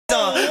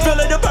feel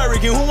like the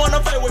hurricane. Who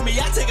wanna fight with me?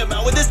 I take him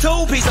out with this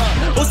two-piece.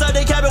 Outside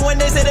they cabin when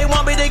they say they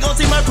want me, they gon'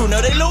 see my crew.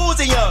 Now they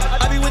losing,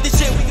 I be with the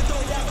shit. We can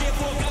throw down, get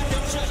full,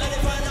 goddamn shit, let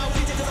it find out.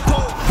 We just go.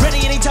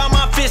 Ready anytime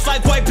I fist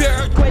like white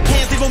bear, earthquake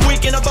hands, leave them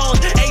weak in the bones.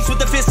 Ace with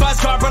the fist, five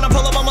scarf, run, I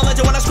pull up on my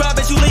legend. When I scrap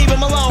it, you leave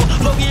him alone.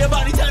 Look at your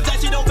body, times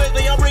that you don't fit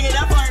me. I'm bringing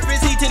that fire,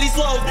 fist heat till he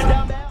slows.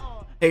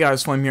 Hey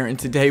guys, Flame here, and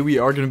today we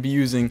are going to be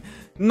using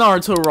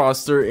Naruto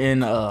roster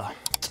in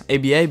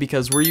ABA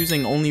because we're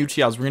using only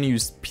Uchihas. We're going to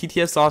use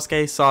PTS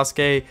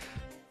Sasuke,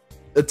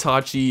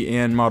 Itachi,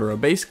 and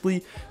Madara.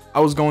 Basically,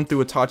 I was going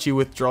through Itachi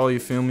withdrawal, you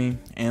feel me?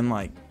 And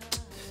like,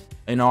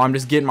 you know, I'm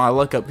just getting my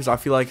luck up because I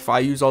feel like if I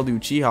use all the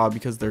Uchiha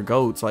because they're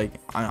goats, like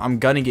I'm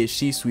gonna get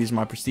Shisui as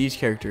my prestige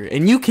character,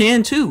 and you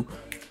can too.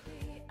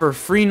 For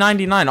free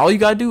 99, all you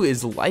gotta do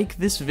is like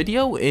this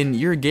video and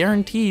you're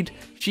guaranteed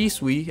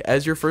Shisui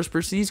as your first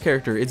prestige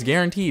character. It's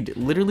guaranteed.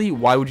 Literally,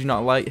 why would you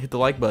not hit the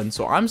like button?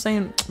 So I'm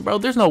saying, bro,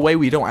 there's no way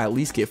we don't at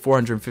least get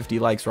 450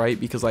 likes, right?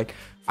 Because like,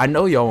 I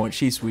know y'all want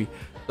Shisui.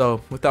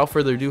 So without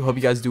further ado, hope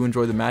you guys do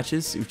enjoy the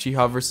matches.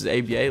 Uchiha versus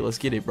ABA, let's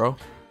get it, bro.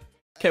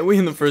 Can't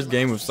win the first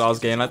game with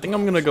Sasuke, and I think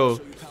I'm gonna go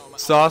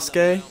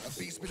Sasuke,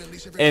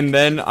 and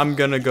then I'm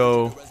gonna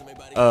go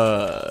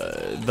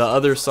the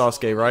other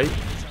Sasuke, right?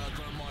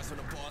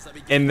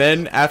 And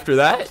then after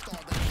that,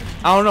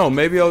 I don't know,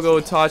 maybe I'll go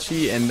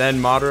Itachi and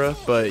then Madara,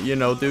 but you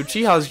know, the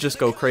Uchihas just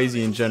go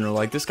crazy in general.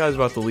 Like, this guy's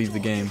about to leave the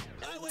game.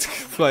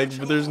 Like,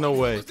 there's no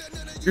way.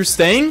 You're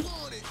staying?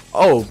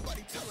 Oh,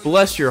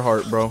 bless your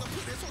heart, bro.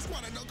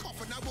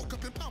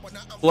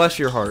 Bless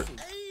your heart.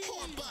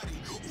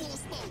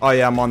 Oh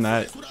yeah, I'm on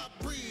that.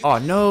 Oh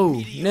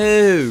no,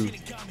 no.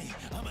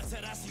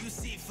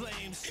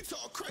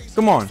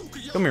 Come on,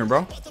 come here,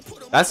 bro.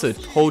 That's a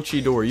whole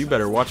Chidori. You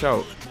better watch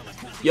out.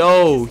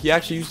 Yo, he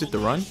actually used it to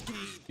run.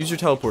 Use your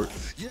teleport.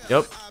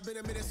 Yep.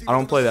 I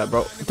don't play that,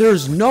 bro.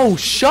 There's no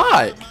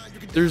shot.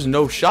 There's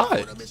no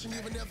shot.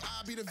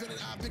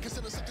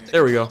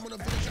 There we go.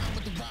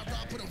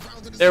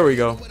 There we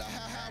go.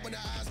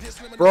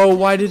 Bro,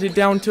 why did it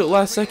down till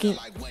last second?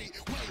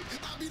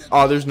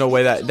 Oh, there's no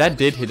way that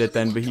did hit it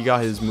then, but he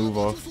got his move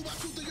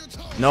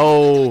off.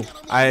 No,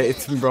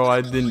 bro, I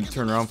didn't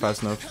turn around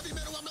fast enough.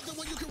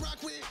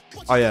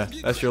 Oh yeah,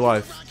 that's your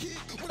life.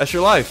 That's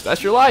your life.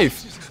 That's your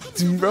life.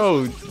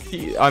 Bro,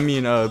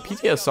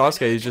 PTS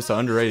Sasuke is just an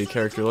underrated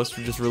character. Let's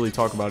just really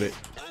talk about it.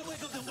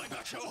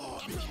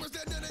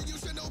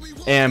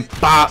 And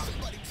bop,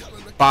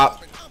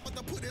 bop.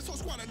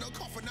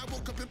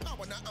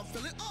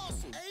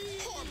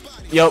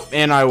 Yep,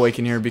 and I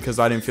awaken here because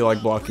I didn't feel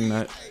like blocking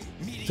that,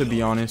 to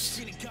be honest.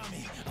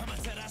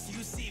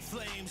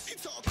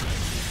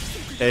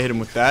 Okay, hit him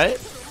with that.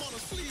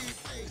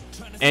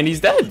 And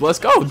he's dead. Let's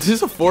go. This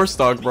is a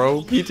 4-stock,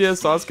 bro.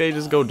 PTS Sasuke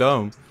just go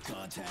dumb.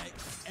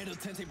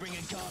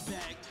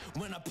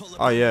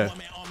 Oh yeah.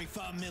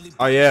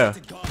 Oh yeah.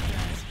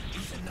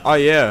 Oh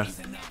yeah.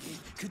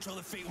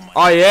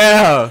 Oh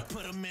yeah.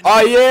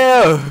 Oh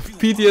yeah.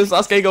 PTS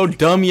Sasuke go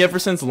dummy ever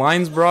since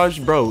Lines Barrage,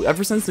 bro.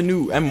 Ever since the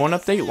new M1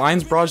 update,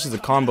 Lines Barrage is a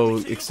combo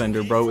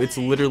extender, bro. It's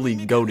literally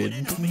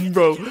goated,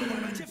 bro.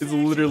 It's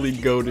literally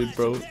goated,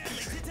 bro.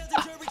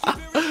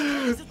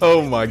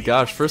 Oh my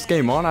gosh, first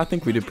game on, I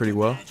think we did pretty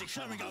well.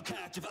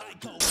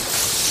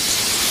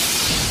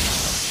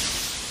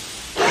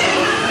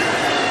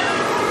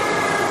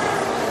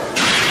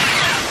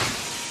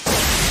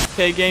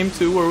 Okay, game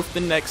 2, we're with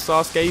the next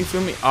Sasuke, you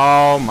feel me?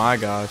 Oh my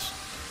gosh.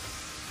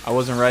 I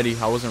wasn't ready,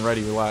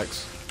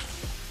 relax.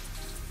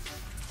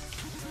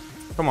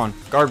 Come on,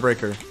 guard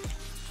breaker.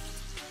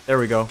 There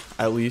we go,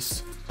 at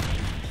least.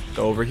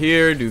 Go over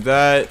here, do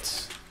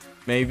that.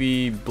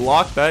 Maybe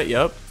block that,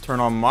 yep. Turn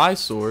on my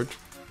sword.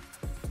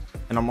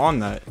 And I'm on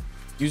that.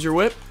 Use your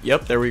whip,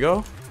 yep, there we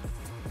go.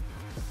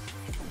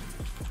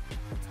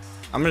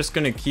 I'm just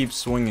gonna keep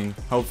swinging.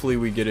 Hopefully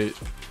we get it.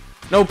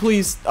 No,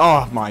 please.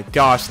 Oh my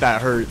gosh,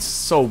 that hurts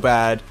so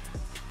bad.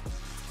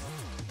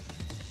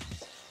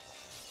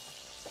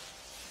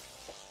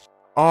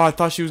 Oh, I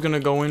thought she was gonna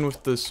go in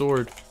with the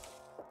sword.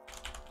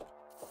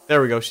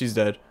 There we go, she's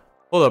dead.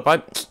 Hold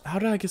up, how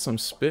did I get some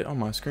spit on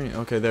my screen?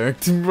 Okay, there.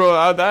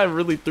 Bro, that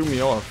really threw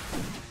me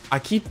off. I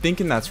keep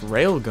thinking that's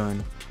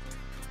railgun.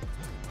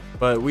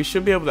 But we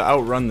should be able to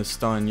outrun the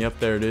stun. Yep,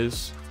 there it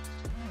is.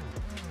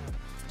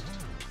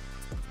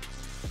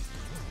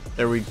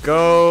 There we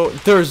go.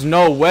 There's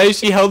no way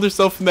she held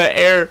herself in the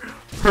air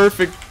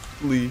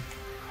perfectly.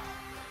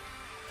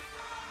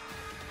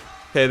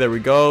 Okay, there we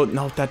go.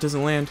 No, that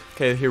doesn't land.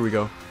 Okay, here we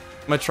go.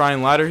 I'm gonna try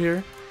and ladder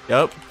here.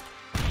 Yep.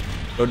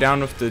 Go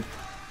down with the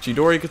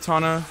Chidori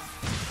katana.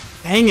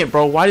 Dang it,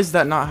 bro. Why does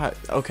that not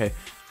have... Okay.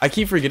 I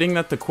keep forgetting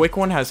that the quick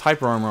one has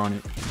hyper armor on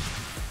it.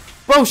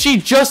 Bro, she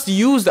just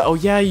used it. Oh,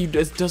 yeah,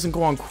 it doesn't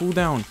go on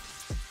cooldown.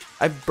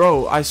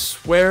 Bro, I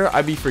swear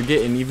I be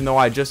forgetting even though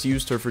I just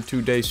used her for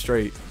 2 days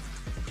straight.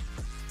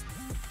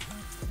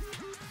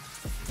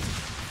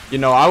 You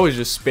know, I was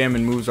just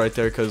spamming moves right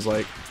there because,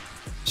 like,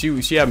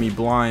 she had me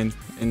blind.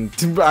 And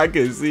I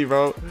couldn't see,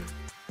 bro.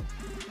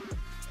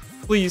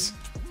 Please.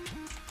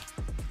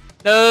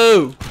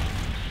 No.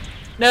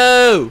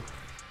 No.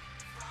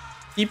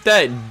 Keep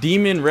that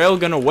demon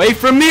railgun away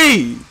from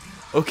me.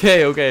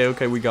 Okay, okay,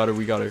 okay. We got her.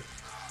 We got her.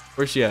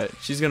 Where's she at?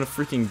 She's gonna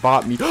freaking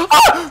bot me.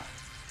 Ah!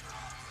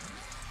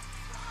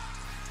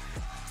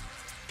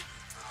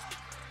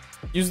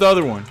 Use the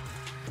other one.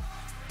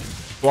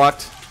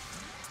 Blocked.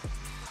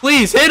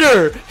 Please hit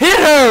her. Hit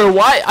her.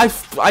 Why?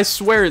 I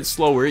swear it's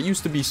slower. It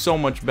used to be so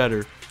much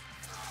better.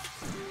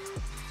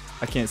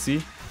 I can't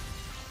see.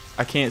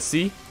 I can't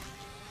see.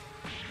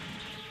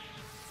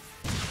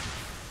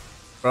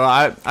 Bro,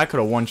 I could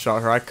have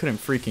one-shot her. I couldn't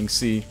freaking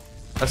see.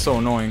 That's so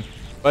annoying.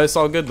 But it's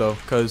all good though,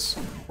 because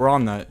we're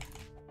on that.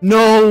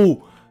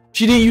 No!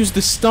 She didn't use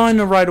the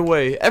stun right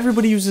away.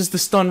 Everybody uses the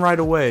stun right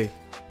away.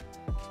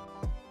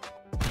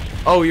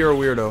 Oh, you're a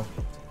weirdo.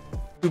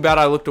 Too bad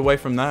I looked away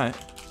from that.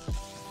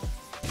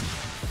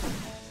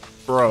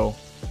 Bro.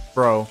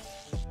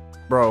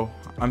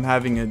 I'm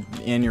having an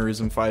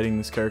aneurysm fighting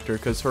this character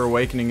because her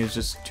awakening is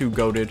just too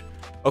goated.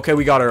 Okay,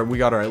 we got her. We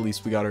got her at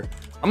least. We got her.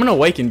 I'm gonna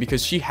awaken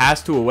because she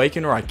has to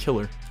awaken or I kill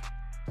her.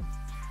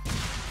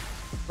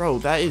 Bro,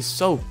 that is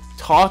so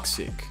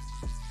toxic.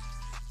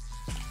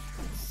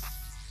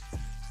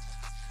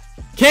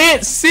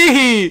 Can't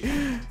see!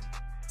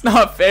 It's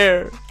not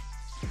fair.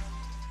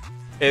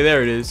 Hey,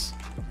 there it is.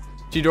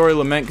 Chidori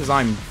lament because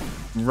I'm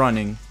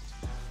running.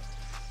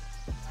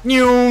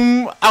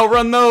 Noom!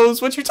 Outrun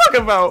those. What you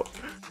talking about?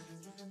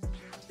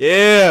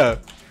 Yeah.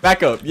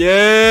 Back up.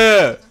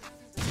 Yeah.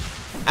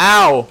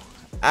 Ow.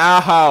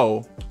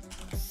 Ow.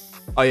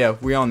 Oh yeah,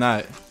 we on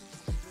that.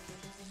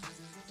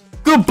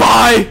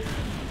 Goodbye.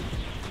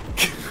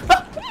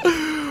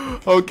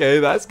 Okay,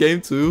 that's game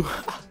 2.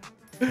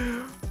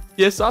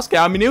 Yeah, Sasuke,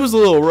 I mean, it was a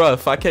little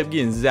rough. I kept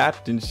getting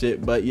zapped and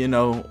shit, but you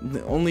know,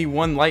 only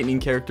one lightning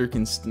character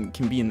can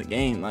be in the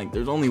game. Like,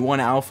 there's only one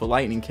alpha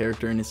lightning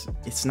character, and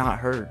it's not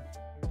her.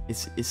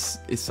 It's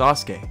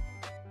Sasuke.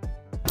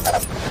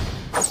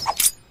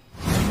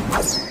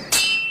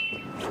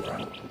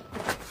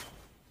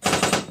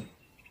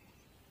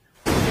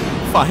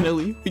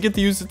 Finally, we get to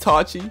use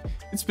Itachi.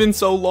 It's been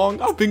so long.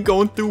 I've been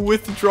going through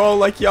withdrawal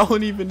like y'all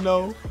don't even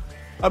know.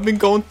 I've been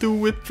going through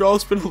withdrawal.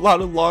 It's been a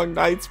lot of long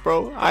nights,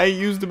 bro. I ain't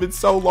used him in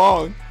so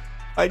long.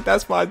 Like,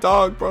 that's my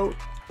dog, bro.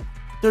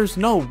 There's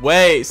no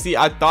way. See,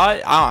 I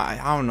thought, I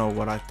don't know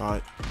what I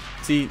thought.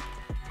 See,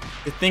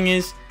 the thing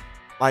is,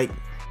 like,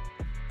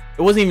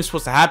 it wasn't even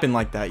supposed to happen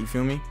like that. You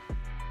feel me?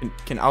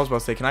 I was about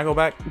to say, can I go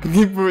back?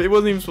 It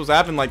wasn't even supposed to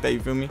happen like that.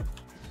 You feel me?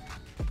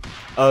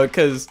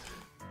 Cause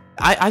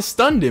I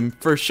stunned him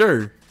for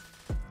sure,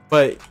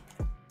 but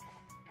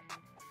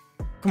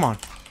come on.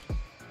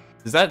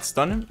 Does that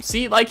stun him?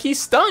 See, like,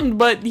 he's stunned,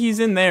 but he's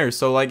in there,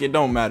 so like it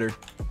don't matter.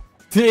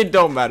 It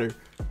don't matter.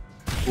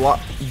 What?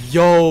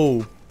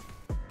 Yo.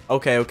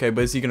 Okay,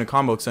 but is he gonna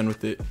combo extend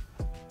with it?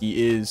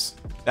 He is.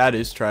 That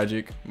is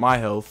tragic. My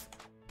health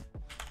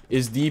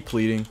is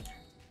depleting.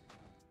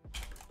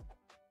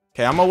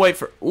 Okay, I'm gonna wait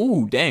for.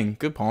 Ooh, dang,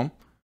 good palm.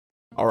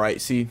 All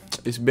right, see,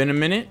 it's been a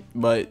minute,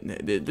 but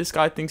this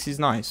guy thinks he's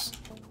nice.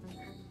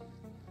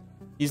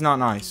 He's not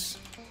nice.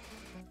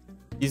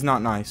 He's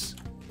not nice.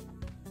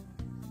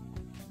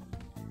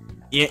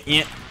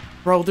 Yeah.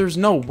 Bro, there's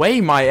no way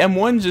my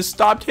M1 just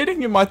stopped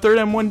hitting and my third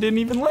M1 didn't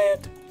even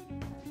land.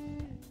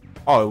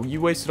 Oh,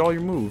 you wasted all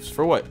your moves.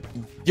 For what?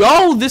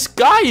 Yo, this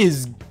guy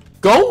is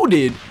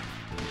goated.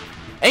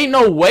 Ain't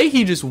no way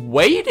he just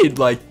waited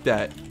like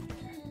that.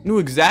 Knew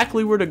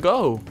exactly where to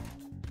go.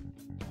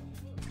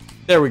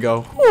 There we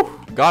go. Whew,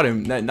 got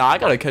him. Nah, I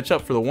gotta catch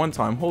up for the one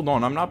time. Hold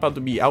on, I'm not about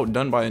to be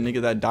outdone by a nigga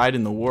that died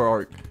in the war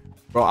arc.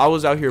 Bro, I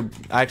was out here.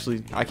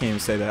 Actually, I can't even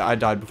say that. I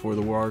died before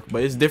the war arc.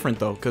 But it's different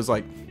though, because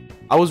like,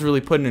 I was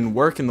really putting in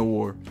work in the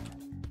war.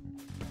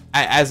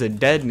 As a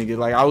dead nigga,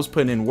 like, I was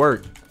putting in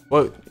work.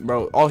 What,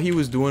 bro? All he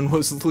was doing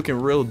was looking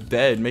real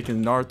dead,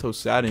 making Naruto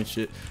sad and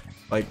shit.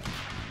 Like,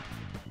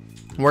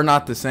 we're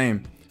not the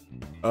same.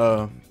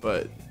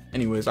 But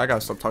anyways, I gotta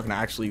stop talking to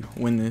actually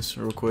win this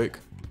real quick.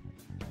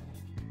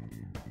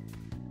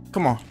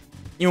 Come on.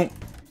 Yes,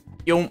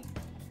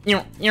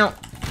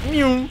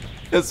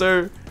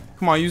 sir.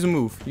 Come on, use a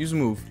move. Use a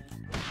move.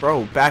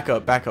 Bro, back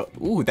up, back up.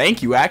 Ooh,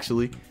 thank you,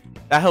 actually.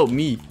 That helped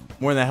me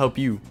more than that helped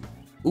you.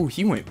 Ooh,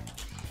 he went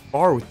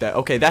far with that.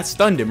 Okay, that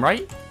stunned him,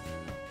 right?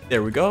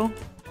 There we go.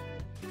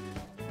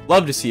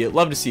 Love to see it.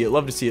 Love to see it.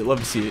 Love to see it. Love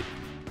to see it.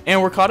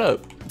 And we're caught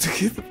up.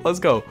 Let's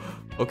go.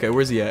 Okay,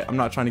 where's he at? I'm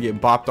not trying to get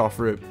bopped off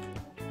rip.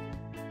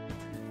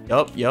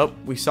 Yup.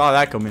 We saw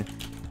that coming.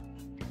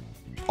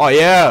 Oh,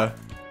 yeah.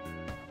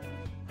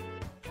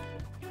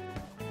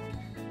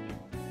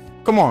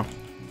 Come on.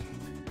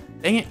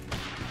 Dang it.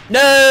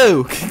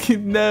 No.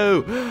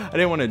 No. I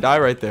didn't want to die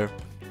right there.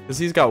 Because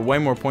he's got way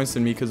more points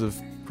than me because of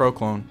Pro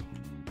Clone.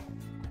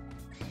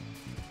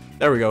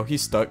 There we go.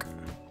 He's stuck.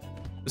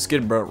 Let's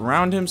get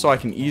around him so I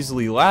can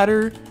easily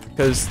ladder.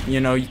 Because, you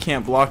know, you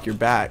can't block your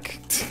back.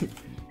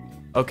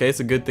 Okay, it's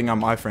a good thing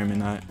I'm iframing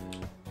that.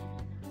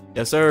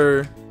 Yes,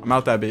 sir. I'm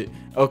out that bit.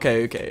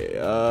 Okay.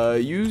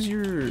 Use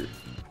your...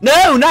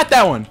 No, not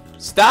that one.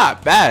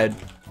 Stop. Bad.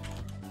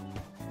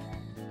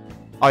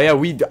 Oh, yeah,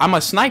 I'm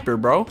a sniper,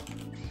 bro.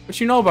 What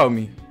you know about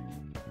me?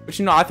 But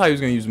you know, I thought he was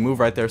gonna use a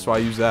move right there, so I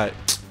used that.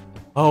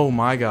 Oh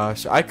my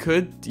gosh. I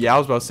could, yeah, I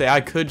was about to say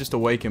I could just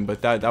awaken,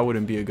 but that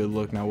wouldn't be a good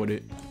look now, would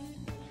it?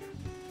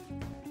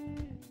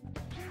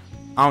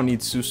 I don't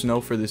need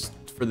Susanoo for this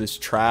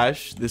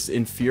trash, this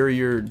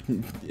inferior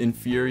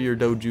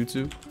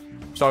dojutsu.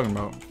 What you talking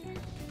about?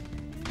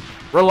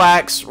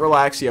 Relax,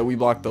 relax. Yeah, we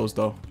blocked those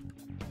though.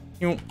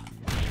 No,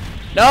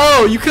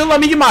 you couldn't let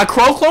me get my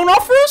crow clone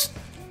off first?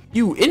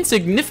 You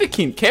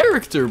insignificant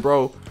character,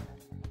 bro.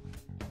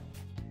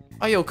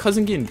 Oh, yo,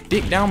 cousin getting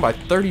dicked down by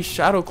 30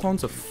 shadow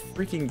clones of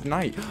freaking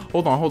night.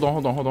 Hold on.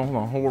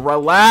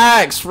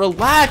 Relax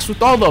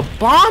with all the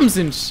bombs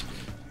and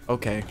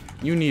okay,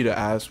 you need an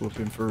ass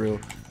whooping for real.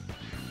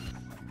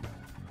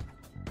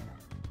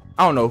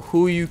 I don't know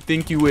who you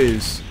think you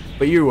is,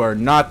 but you are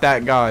not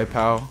that guy,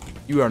 pal.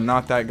 You are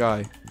not that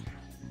guy.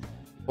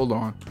 Hold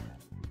on.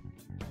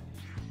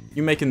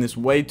 You're making this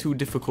way too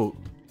difficult.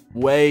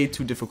 Way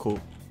too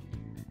difficult.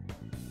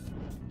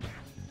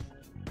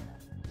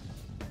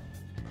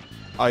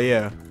 Oh,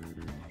 yeah.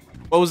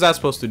 What was that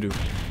supposed to do?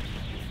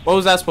 What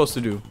was that supposed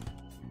to do?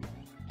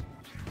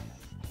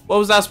 What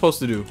was that supposed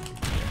to do?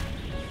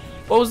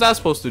 What was that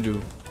supposed to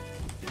do?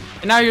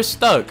 And now you're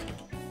stuck.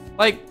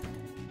 Like,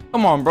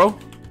 come on, bro.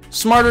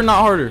 Smarter,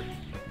 not harder.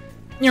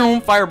 You know,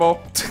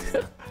 fireball.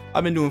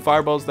 I've been doing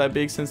fireballs that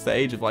big since the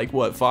age of, like,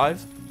 what,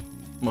 5?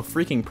 I'm a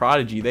freaking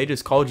prodigy. They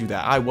just called you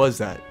that. I was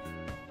that.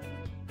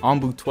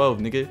 Ambu 12,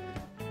 nigga.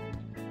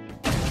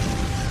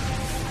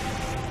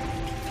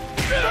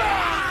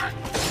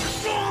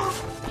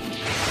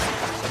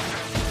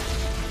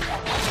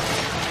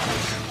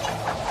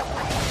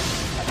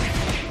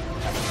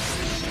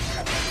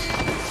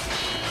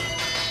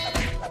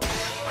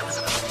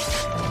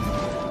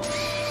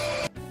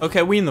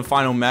 Okay, we in the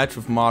final match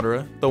with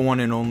Madara, the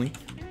one and only.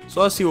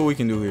 So let's see what we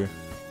can do here.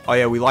 Oh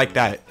yeah, we like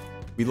that.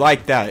 We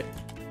like that.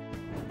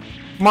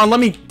 Come on, let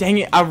me, dang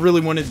it. I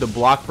really wanted the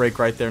block break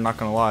right there, not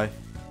gonna lie.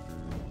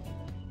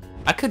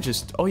 I could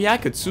just, oh yeah, I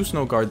could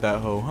Susanoo guard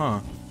that hoe, huh?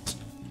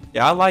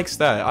 Yeah, I likes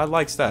that. I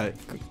likes that.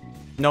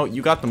 No,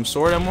 you got them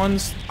sword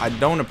M1s? I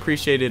don't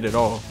appreciate it at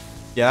all.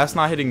 Yeah, that's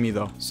not hitting me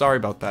though. Sorry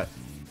about that.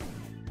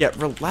 Yeah,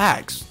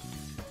 relax.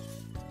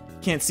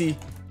 Can't see.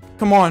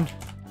 Come on.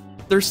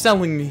 They're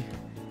selling me.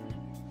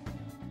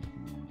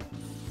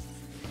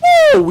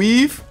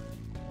 Weave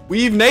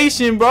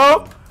Nation,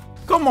 bro.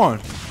 Come on.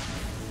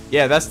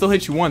 Yeah, that still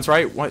hits you once,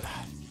 right? What?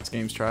 This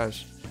game's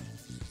trash.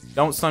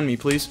 Don't stun me,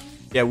 please.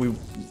 Yeah,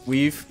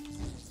 weave.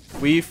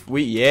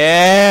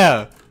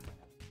 Yeah.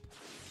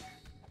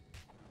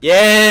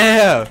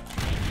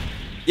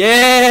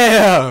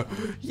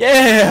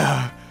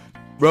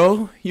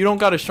 Bro, you don't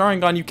got a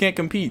Sharingan, you can't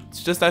compete.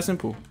 It's just that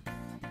simple.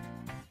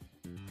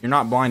 You're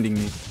not blinding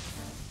me.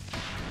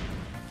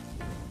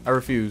 I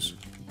refuse.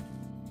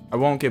 I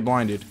won't get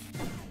blinded.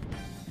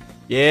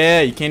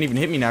 Yeah, you can't even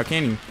hit me now,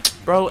 can you?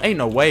 Bro, ain't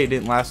no way it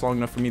didn't last long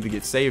enough for me to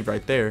get saved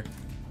right there.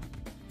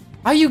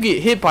 How you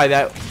get hit by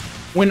that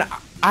when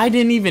I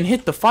didn't even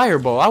hit the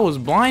fireball? I was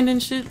blind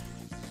and shit.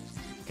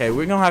 Okay,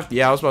 we're gonna have to,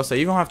 yeah, I was about to say,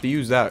 you're gonna have to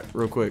use that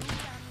real quick.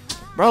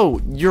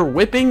 Bro, you're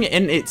whipping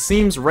and it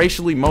seems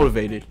racially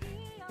motivated.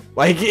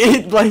 Like,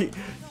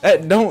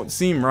 that don't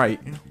seem right.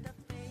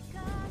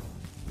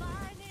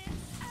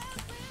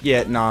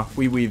 Yeah, nah,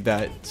 we weave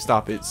that.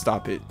 Stop it,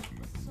 stop it.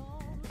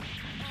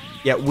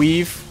 Yeah,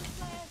 weave.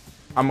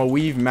 I'm a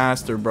weave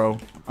master, bro.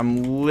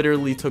 I'm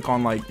literally took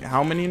on like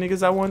how many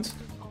niggas at once?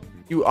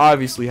 You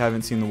obviously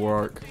haven't seen the War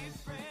Arc.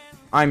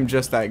 I'm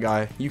just that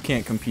guy. You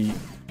can't compete.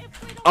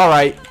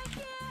 Alright.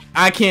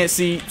 I can't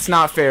see. It's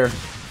not fair.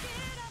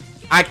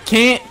 I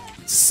can't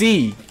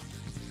see.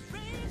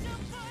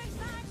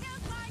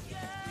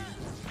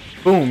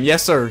 Boom.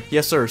 Yes, sir.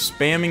 Yes, sir.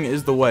 Spamming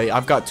is the way.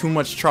 I've got too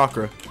much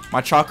chakra.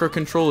 My chakra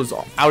control is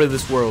out of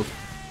this world.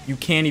 You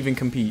can't even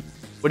compete.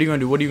 What are you gonna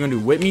do? What are you gonna do?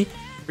 Whip me?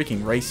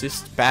 Freaking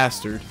racist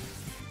bastard.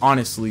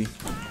 Honestly.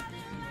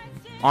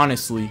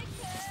 Honestly.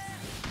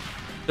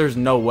 There's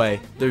no way.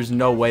 There's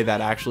no way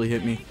that actually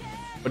hit me.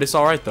 But it's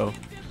alright though.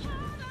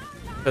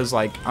 Because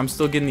like, I'm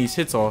still getting these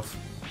hits off.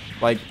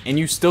 Like, and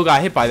you still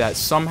got hit by that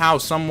somehow,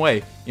 some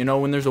way. You know,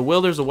 when there's a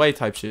will, there's a way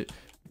type shit.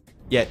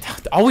 Yeah,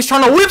 always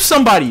trying to whip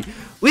somebody.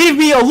 Leave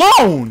me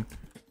alone.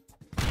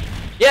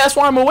 Yeah, that's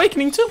why I'm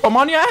awakening too. I'm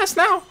on your ass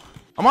now.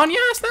 I'm on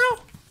your ass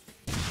now.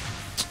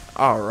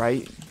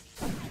 Alright.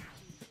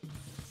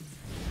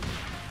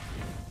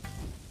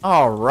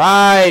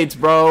 Alright,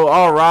 bro.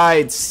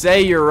 Alright.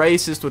 Say you're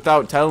racist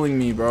without telling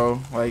me,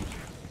 bro. Like,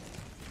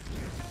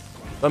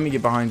 let me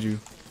get behind you.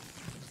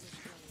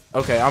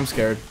 Okay, I'm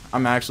scared.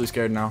 I'm actually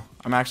scared now.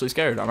 I'm actually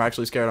scared. I'm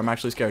actually scared. I'm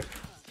actually scared.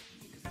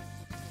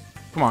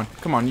 Come on.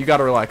 Come on. You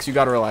gotta relax. You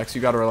gotta relax.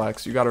 You gotta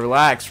relax. You gotta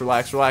relax.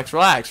 Relax. Relax.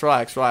 Relax.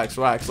 Relax. Relax.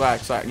 Relax.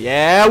 Relax. Relax.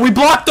 Yeah, we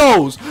blocked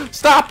those.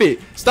 Stop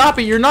it. Stop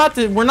it. You're not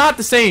the. We're not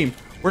the same.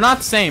 We're not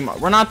the same.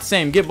 We're not the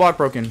same. Get block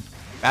broken.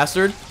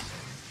 Bastard.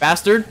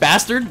 Bastard.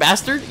 Bastard.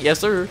 Bastard. Yes,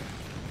 sir.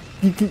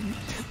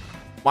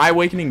 My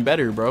awakening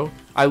better, bro.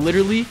 I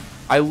literally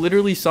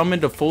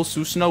summoned a full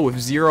Susanoo with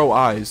 0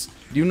 eyes.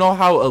 Do you know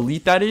how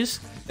elite that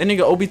is? That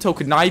nigga Obito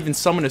could not even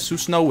summon a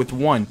Susanoo with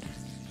 1.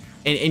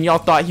 And y'all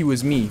thought he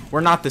was me.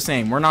 We're not the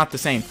same. We're not the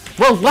same.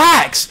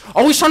 Relax!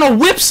 Always trying to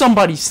whip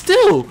somebody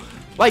still!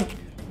 Like,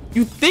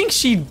 you think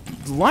she'd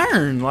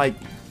learn. Like,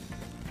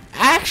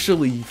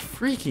 actually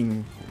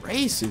freaking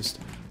racist.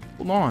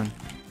 Hold on.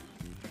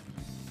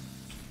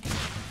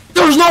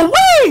 There's no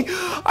way!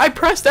 I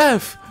pressed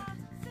F.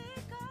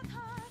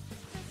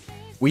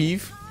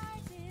 Weave.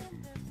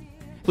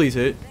 Please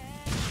hit.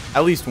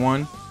 At least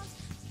 1.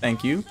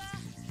 Thank you.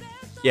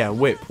 Yeah,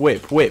 whip,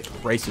 whip, whip.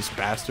 Racist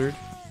bastard.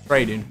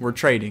 Trading. We're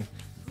trading.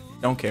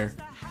 Don't care.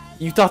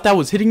 You thought that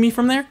was hitting me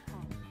from there?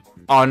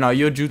 Oh no,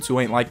 your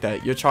jutsu ain't like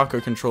that. Your chakra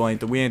control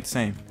ain't. We ain't the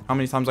same. How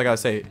many times I gotta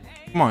say it?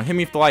 Come on, hit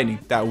me with the lightning.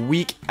 That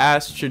weak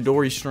ass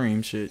Chidori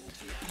stream shit.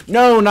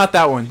 No, not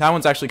that one. That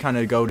one's actually kind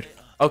of goated.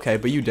 Okay,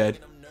 but you dead.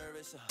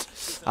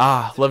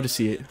 Ah, love to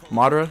see it.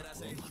 Madara,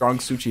 strong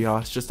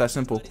Uchiha. It's just that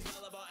simple.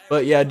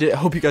 But yeah, I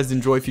hope you guys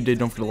enjoy. If you did,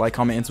 don't forget to like,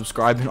 comment, and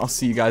subscribe. And I'll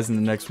see you guys in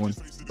the next one.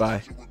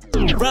 Bye.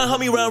 Run,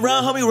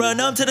 homie, run,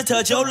 numb to the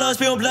touch. Your lungs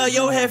spilling blood,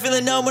 your head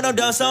feeling numb when I'm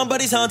done.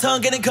 Somebody's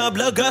tongue getting cut,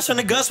 blood gush from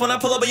the gust. When I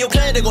pull up in your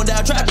clan, they gon'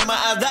 die. Trapped in my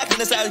eyes, black in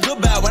the side,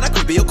 goodbye. When I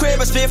could be your crib,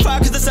 I spit fire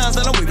cause the sounds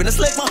that I'm weaving. A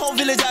slick, my whole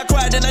village, I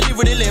cried, then I leave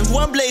where they live.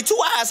 1 blade,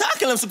 2 eyes, how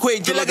can them so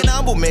quick? Just like an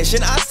humble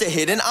mission, I stay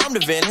hidden, I'm the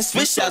villain.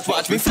 Switch shots,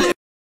 watch me flip.